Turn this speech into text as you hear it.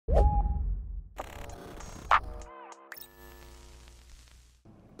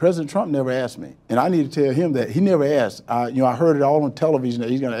President Trump never asked me, and I need to tell him that. He never asked. You know, I heard it all on television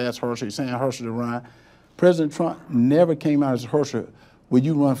that he's going to ask Herschel. He's saying Herschel to run. President Trump never came out as Herschel, will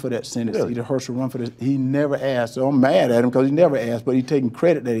you run for that Senate seat? Or Herschel run for this? He never asked. So I'm mad at him because he never asked, but he's taking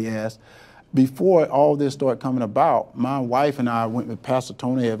credit that he asked. Before all this started coming about, my wife and I went with Pastor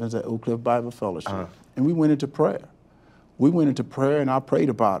Tony Evans at Oak Cliff Bible Fellowship, and we went into prayer. We went into prayer, and I prayed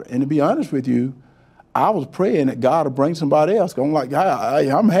about it. And to be honest with you, I was praying that God would bring somebody else. I'm like,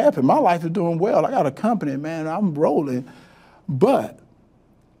 I'm happy. My life is doing well. I got a company, man. I'm rolling. But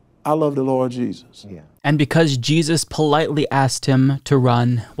I love the Lord Jesus. Yeah. And because Jesus politely asked him to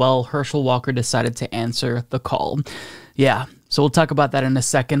run, well, Herschel Walker decided to answer the call. Yeah, so we'll talk about that in a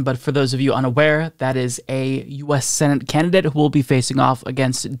second. But for those of you unaware, that is a U.S. Senate candidate who will be facing off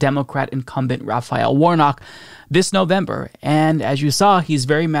against Democrat incumbent Raphael Warnock this November. And as you saw, he's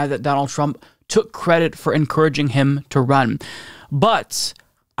very mad that Donald Trump took credit for encouraging him to run. But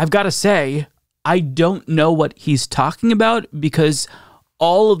I've got to say, I don't know what he's talking about, because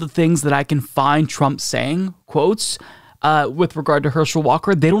all of the things that I can find Trump saying, quotes, with regard to Herschel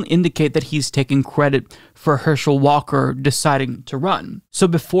Walker, they don't indicate that he's taking credit for Herschel Walker deciding to run. So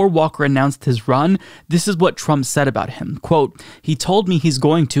before Walker announced his run, this is what Trump said about him. Quote, "He told me he's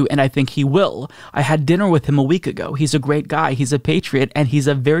going to, and I think he will. I had dinner with him a week ago. He's a great guy. He's a patriot, and he's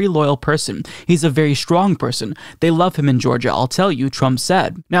a very loyal person. He's a very strong person. They love him in Georgia, I'll tell you," Trump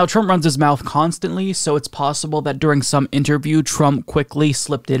said. Now, Trump runs his mouth constantly, so it's possible that during some interview, Trump quickly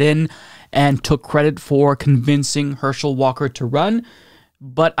slipped it in and took credit for convincing Herschel Walker to run,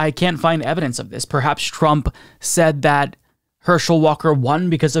 but I can't find evidence of this. Perhaps Trump said that Herschel Walker won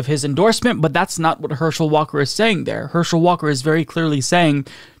because of his endorsement, but that's not what Herschel Walker is saying there. Herschel Walker is very clearly saying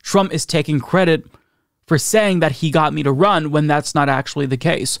Trump is taking credit for saying that he got me to run when that's not actually the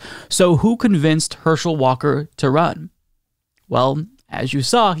case. So who convinced Herschel Walker to run? Well, as you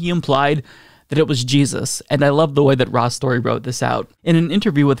saw, he implied that it was Jesus, and I love the way that Ross Story wrote this out. In an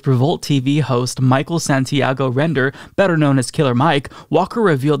interview with Revolt TV host Michael Santiago Render, better known as Killer Mike, Walker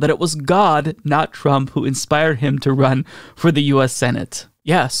revealed that it was God, not Trump, who inspired him to run for the U.S. Senate.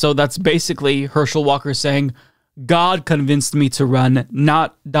 Yeah, so that's basically Herschel Walker saying, God convinced me to run,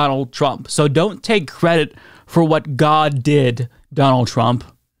 not Donald Trump. So don't take credit for what God did, Donald Trump.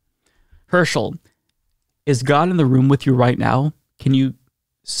 Herschel, is God in the room with you right now? Can you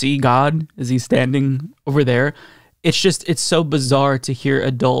see God? Is he standing over there? It's so bizarre to hear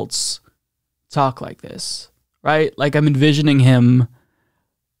adults talk like this, right? Like, I'm envisioning him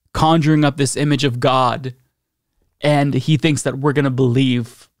conjuring up this image of God, and he thinks that we're going to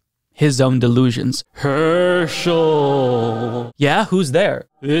believe his own delusions. Herschel. Yeah, who's there?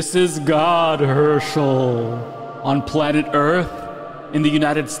 This is God, Herschel. On planet Earth, in the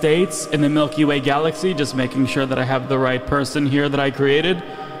United States, in the Milky Way galaxy, just making sure that I have the right person here that I created.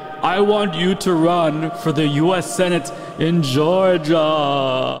 I want you to run for the U.S. Senate in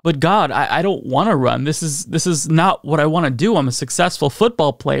Georgia. But God, I don't want to run. This is not what I want to do. I'm a successful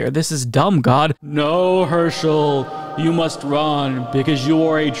football player. This is dumb, God. No, Herschel, you must run because you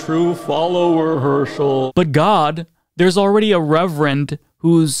are a true follower, Herschel. But God, there's already a reverend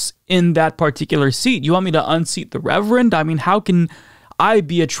who's in that particular seat. You want me to unseat the reverend? I mean, how can I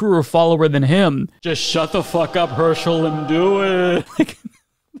be a truer follower than him? Just shut the fuck up, Herschel, and do it. Like,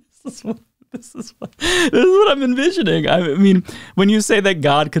 this is what I'm envisioning. I mean, when you say that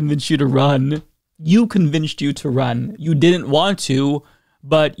God convinced you to run, you convinced you to run. You didn't want to,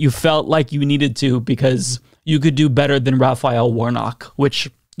 but you felt like you needed to because you could do better than Raphael Warnock,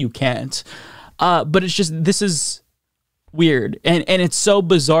 which you can't. But it's just, this is weird. And it's so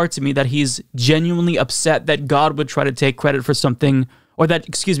bizarre to me that he's genuinely upset that God would try to take credit for something, or that,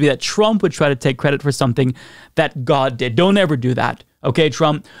 excuse me, that Trump would try to take credit for something that God did. Don't ever do that. Okay,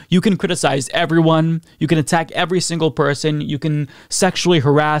 Trump, you can criticize everyone. You can attack every single person. You can sexually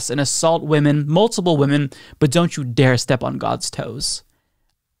harass and assault women, multiple women, but don't you dare step on God's toes.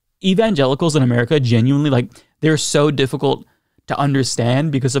 Evangelicals in America, genuinely, like, they're so difficult to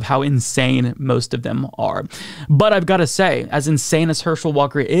understand because of how insane most of them are. But I've got to say, as insane as Herschel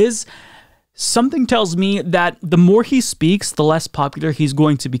Walker is, something tells me that the more he speaks, the less popular he's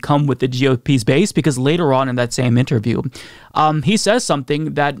going to become with the GOP's base, because later on in that same interview, he says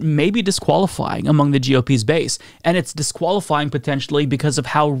something that may be disqualifying among the GOP's base, and it's disqualifying potentially because of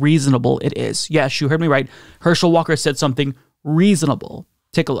how reasonable it is. Yes, you heard me right. Herschel Walker said something reasonable.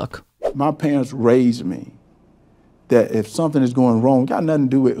 Take a look. My parents raised me that if something is going wrong, got nothing to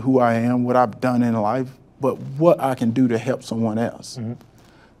do with who I am, what I've done in life, but what I can do to help someone else.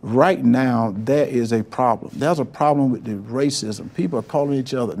 right now there is a problem. There's a problem with the racism. People are calling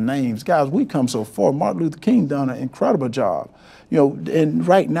each other names. Guys, we come so far. Martin Luther King done an incredible job. You know, and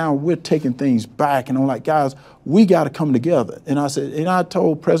right now we're taking things back, and I'm like, guys, we got to come together. And I said, and I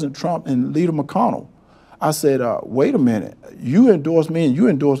told President Trump and Leader McConnell, I said, wait a minute, you endorse me and you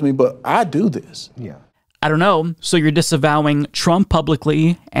endorse me, but I do this. Yeah. I don't know. So you're disavowing Trump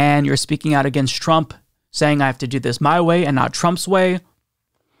publicly and you're speaking out against Trump, saying I have to do this my way and not Trump's way.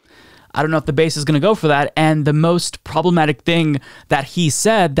 I don't know if the base is going to go for that. And the most problematic thing that he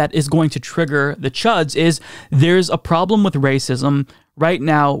said that is going to trigger the chuds is there's a problem with racism. Right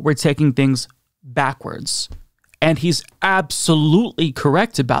now, we're taking things backwards. And he's absolutely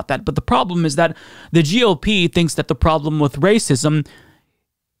correct about that. But the problem is that the GOP thinks that the problem with racism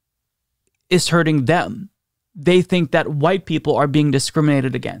is hurting them. They think that white people are being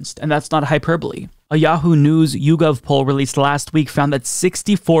discriminated against, and that's not hyperbole. A Yahoo News YouGov poll released last week found that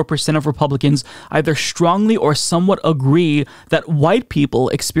 64% of Republicans either strongly or somewhat agree that white people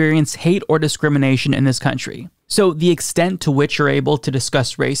experience hate or discrimination in this country. So the extent to which you're able to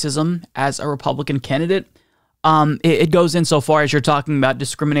discuss racism as a Republican candidate, it goes in so far as you're talking about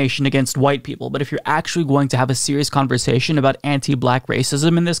discrimination against white people. But if you're actually going to have a serious conversation about anti-black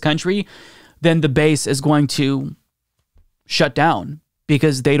racism in this country, then the base is going to shut down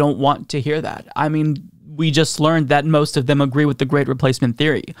because they don't want to hear that. I mean, we just learned that most of them agree with the Great Replacement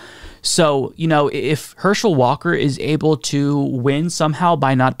theory. So, you know, if Herschel Walker is able to win somehow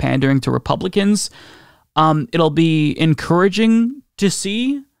by not pandering to Republicans, it'll be encouraging to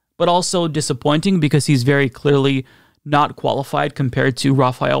see, but also disappointing because he's very clearly not qualified compared to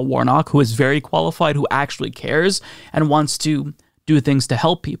Raphael Warnock, who is very qualified, who actually cares and wants to do things to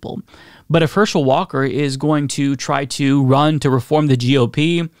help people. But if Herschel Walker is going to try to run to reform the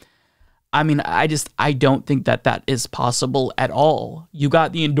GOP, I mean, I don't think that that is possible at all. You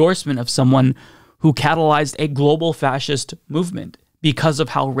got the endorsement of someone who catalyzed a global fascist movement because of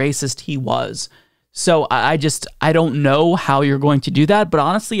how racist he was. So I don't know how you're going to do that. But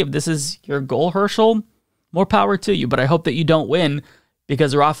honestly, if this is your goal, Herschel, more power to you. But I hope that you don't win,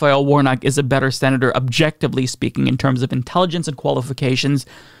 because Raphael Warnock is a better senator, objectively speaking, in terms of intelligence and qualifications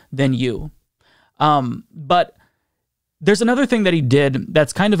than you. But there's another thing that he did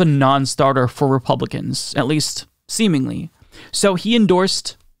that's kind of a non-starter for Republicans, at least seemingly. So he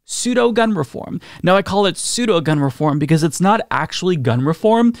endorsed pseudo-gun reform. Now, I call it pseudo-gun reform because it's not actually gun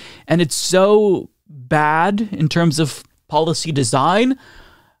reform, and it's so bad in terms of policy design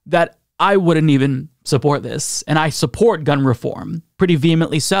that I wouldn't even support this. And I support gun reform, pretty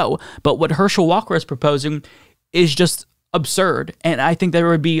vehemently so. But what Herschel Walker is proposing is just absurd. And I think there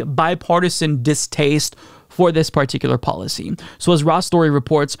would be bipartisan distaste for this particular policy. So as Raw Story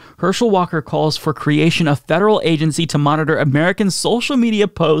reports, Herschel Walker calls for creation of federal agency to monitor American social media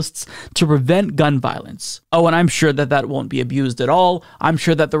posts to prevent gun violence. Oh, and I'm sure that that won't be abused at all. I'm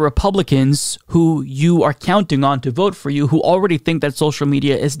sure that the Republicans who you are counting on to vote for you, who already think that social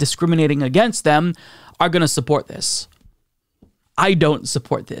media is discriminating against them, are going to support this. I don't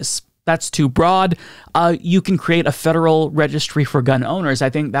support this. That's too broad. You can create a federal registry for gun owners. I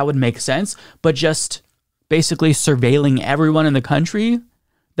think that would make sense, but just basically surveilling everyone in the country,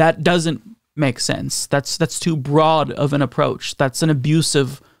 that doesn't make sense. That's too broad of an approach. That's an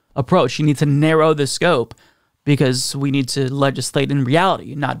abusive approach. You need to narrow the scope because we need to legislate in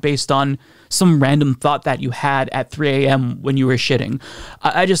reality, not based on some random thought that you had at 3 a.m. when you were shitting.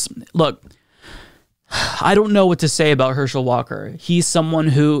 Look, I don't know what to say about Herschel Walker. He's someone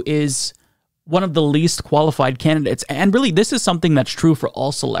who is one of the least qualified candidates. And really, this is something that's true for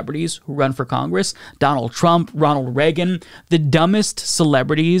all celebrities who run for Congress. Donald Trump, Ronald Reagan, the dumbest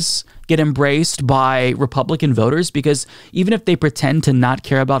celebrities get embraced by Republican voters because even if they pretend to not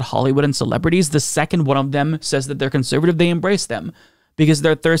care about Hollywood and celebrities, the second one of them says that they're conservative, they embrace them because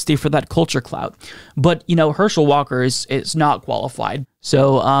they're thirsty for that culture clout. But, you know, Herschel Walker is not qualified.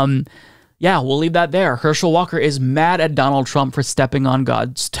 So, yeah, we'll leave that there. Herschel Walker is mad at Donald Trump for stepping on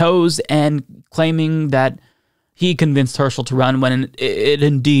God's toes and claiming that he convinced Herschel to run when it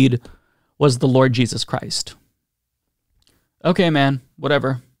indeed was the Lord Jesus Christ. Okay, man,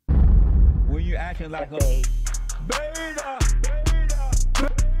 whatever. When you acting like a beta.